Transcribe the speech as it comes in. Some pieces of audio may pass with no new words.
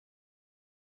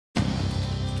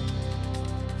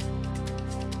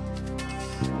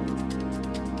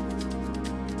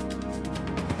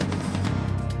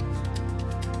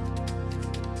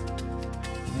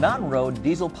Non-road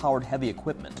diesel-powered heavy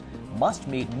equipment must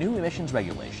meet new emissions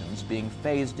regulations being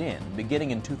phased in beginning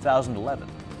in 2011.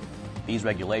 These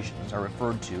regulations are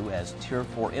referred to as Tier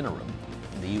 4 Interim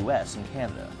in the US and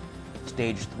Canada,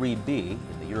 Stage 3B in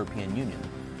the European Union,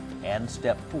 and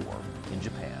Step 4 in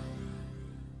Japan.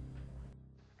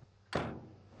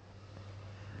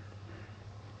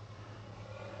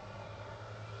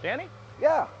 Danny?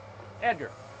 Yeah. Edgar.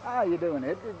 How you doing,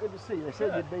 Edgar? Good to see you. They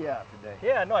said you'd be out today.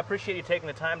 Yeah, no, I appreciate you taking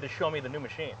the time to show me the new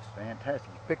machines. Fantastic.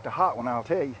 You picked a hot one, I'll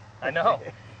tell you. I know.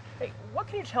 Hey, what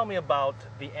can you tell me about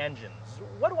the engines?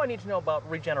 What do I need to know about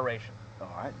regeneration?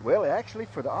 All right. Well, actually,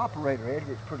 for the operator,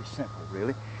 Edgar, it's pretty simple,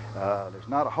 really. There's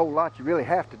not a whole lot you really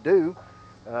have to do,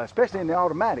 especially in the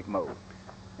automatic mode.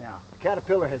 Now,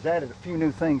 Caterpillar has added a few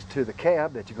new things to the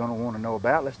cab that you're going to want to know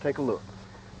about. Let's take a look.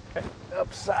 Okay.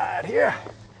 Upside here.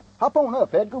 Hop on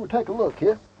up, Edgar. We'll take a look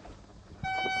here.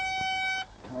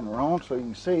 Turn her on so you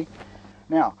can see.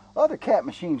 Now, other Cat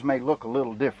machines may look a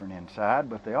little different inside,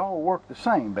 but they all work the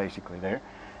same basically there.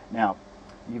 Now,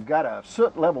 you've got a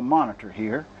soot level monitor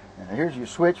here, and here's your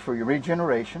switch for your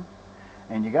regeneration,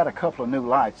 and you got a couple of new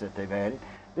lights that they've added.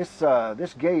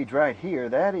 This gauge right here,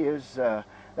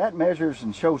 that measures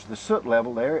and shows the soot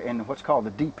level there in what's called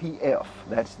the DPF.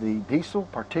 That's the diesel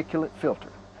particulate filter.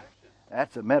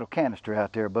 That's a metal canister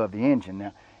out there above the engine.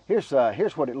 Now,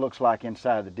 here's what it looks like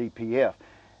inside the DPF.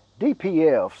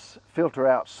 DPFs filter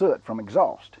out soot from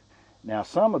exhaust. Now,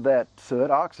 some of that soot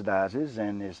oxidizes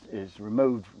and is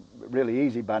removed really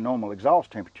easy by normal exhaust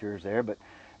temperatures there,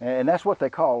 and that's what they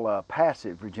call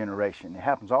passive regeneration. It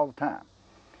happens all the time.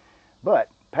 But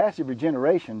passive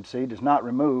regeneration, see, does not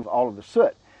remove all of the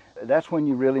soot. That's when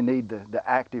you really need the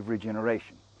active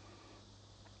regeneration.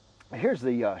 Here's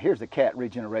the Cat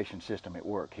regeneration system at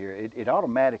work here. It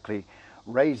automatically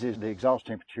raises the exhaust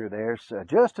temperature there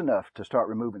just enough to start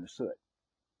removing the soot.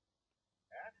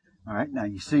 All right, now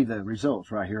you see the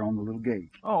results right here on the little gauge.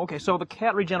 Oh, okay, so the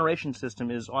Cat regeneration system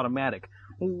is automatic.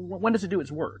 When does it do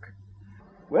its work?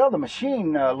 Well, the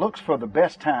machine looks for the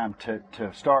best time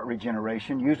to start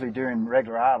regeneration, usually during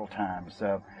regular idle times.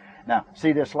 Now,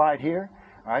 see this light here?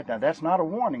 All right, now that's not a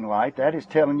warning light. That is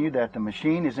telling you that the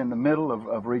machine is in the middle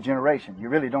of regeneration. You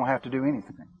really don't have to do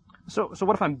anything. So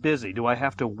what if I'm busy? Do I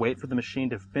have to wait for the machine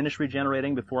to finish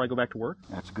regenerating before I go back to work?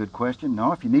 That's a good question.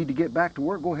 No, if you need to get back to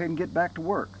work, go ahead and get back to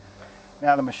work.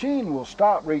 Now, the machine will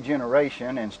stop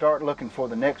regeneration and start looking for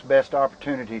the next best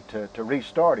opportunity to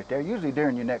restart it there, usually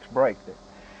during your next break.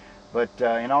 But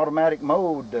in automatic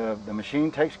mode, the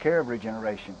machine takes care of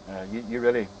regeneration. You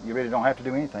really don't have to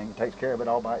do anything. It takes care of it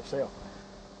all by itself.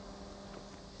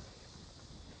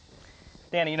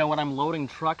 Danny, you know, when I'm loading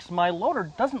trucks, my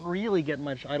loader doesn't really get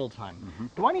much idle time. Mm-hmm.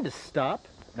 Do I need to stop?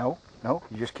 No,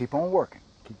 you just keep on working.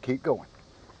 Keep going.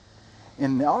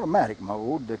 In the automatic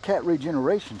mode, the Cat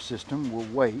regeneration system will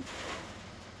wait,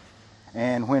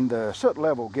 and when the soot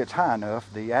level gets high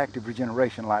enough, the active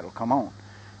regeneration light will come on,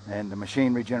 and the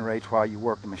machine regenerates while you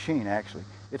work the machine, actually.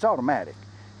 It's automatic.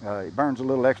 It burns a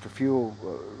little extra fuel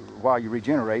while you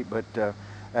regenerate, but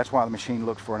that's why the machine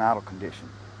looks for an idle condition.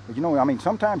 But you know, I mean,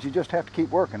 sometimes you just have to keep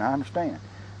working, I understand.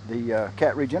 The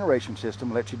Cat regeneration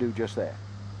system lets you do just that.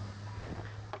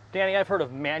 Danny, I've heard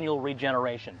of manual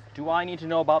regeneration. Do I need to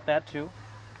know about that too?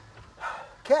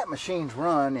 Cat machines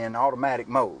run in automatic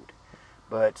mode,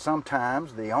 but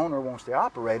sometimes the owner wants the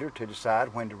operator to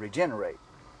decide when to regenerate.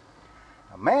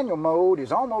 Now, manual mode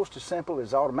is almost as simple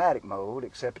as automatic mode,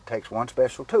 except it takes one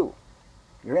special tool,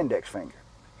 your index finger.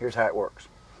 Here's how it works.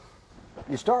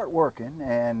 You start working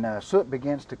and soot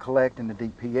begins to collect in the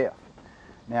DPF.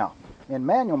 Now, in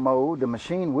manual mode, the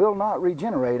machine will not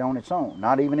regenerate on its own,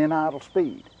 not even in idle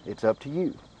speed. It's up to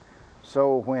you.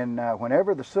 So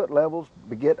whenever the soot levels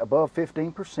get above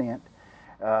 15%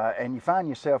 and you find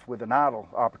yourself with an idle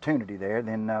opportunity there,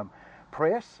 then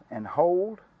press and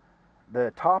hold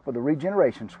the top of the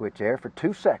regeneration switch there for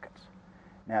 2 seconds.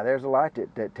 Now there's a light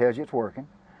that tells you it's working.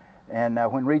 And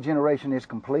when regeneration is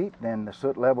complete, then the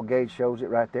soot level gauge shows it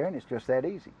right there, and it's just that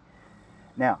easy.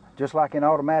 Now, just like in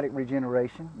automatic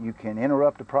regeneration, you can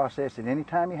interrupt the process at any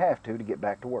time you have to get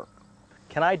back to work.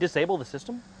 Can I disable the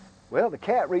system? Well, the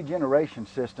Cat regeneration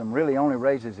system really only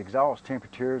raises exhaust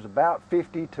temperatures about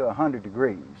 50 to 100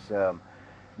 degrees.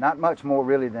 Not much more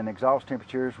really than exhaust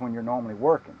temperatures when you're normally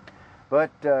working.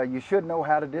 But you should know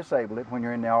how to disable it when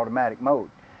you're in the automatic mode.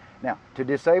 Now, to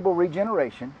disable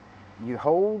regeneration, you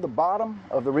hold the bottom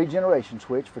of the regeneration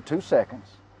switch for 2 seconds.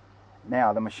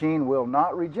 Now, the machine will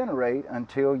not regenerate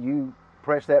until you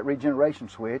press that regeneration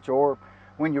switch, or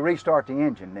when you restart the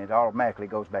engine, it automatically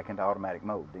goes back into automatic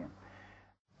mode then.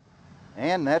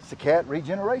 And that's the Cat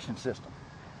regeneration system.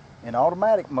 In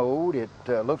automatic mode, it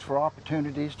looks for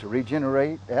opportunities to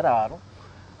regenerate at idle,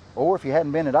 or if you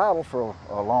hadn't been at idle for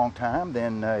a long time,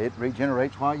 then it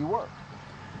regenerates while you work.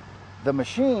 The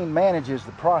machine manages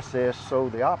the process so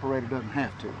the operator doesn't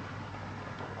have to.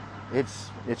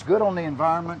 It's good on the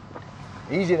environment,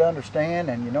 easy to understand,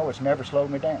 and you know it's never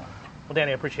slowed me down. Well,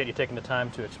 Danny, I appreciate you taking the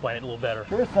time to explain it a little better.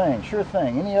 Sure thing, sure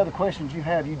thing. Any other questions you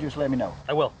have, you just let me know.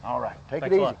 I will. All right, take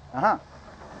Thanks it a easy. lot.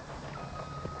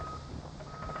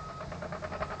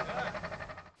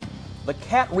 The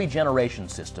CAT regeneration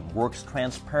system works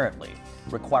transparently,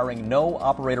 requiring no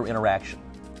operator interaction.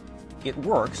 It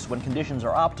works when conditions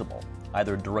are optimal,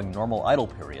 either during normal idle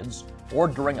periods or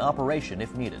during operation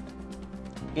if needed.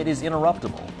 It is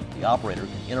interruptible. The operator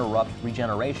can interrupt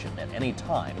regeneration at any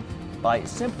time by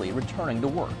simply returning to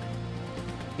work.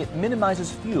 It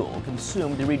minimizes fuel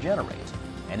consumed to regenerate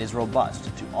and is robust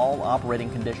to all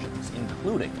operating conditions,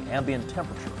 including ambient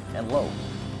temperature and load.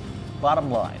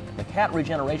 Bottom line, the CAT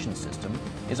regeneration system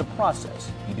is a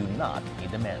process you do not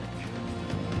need to manage.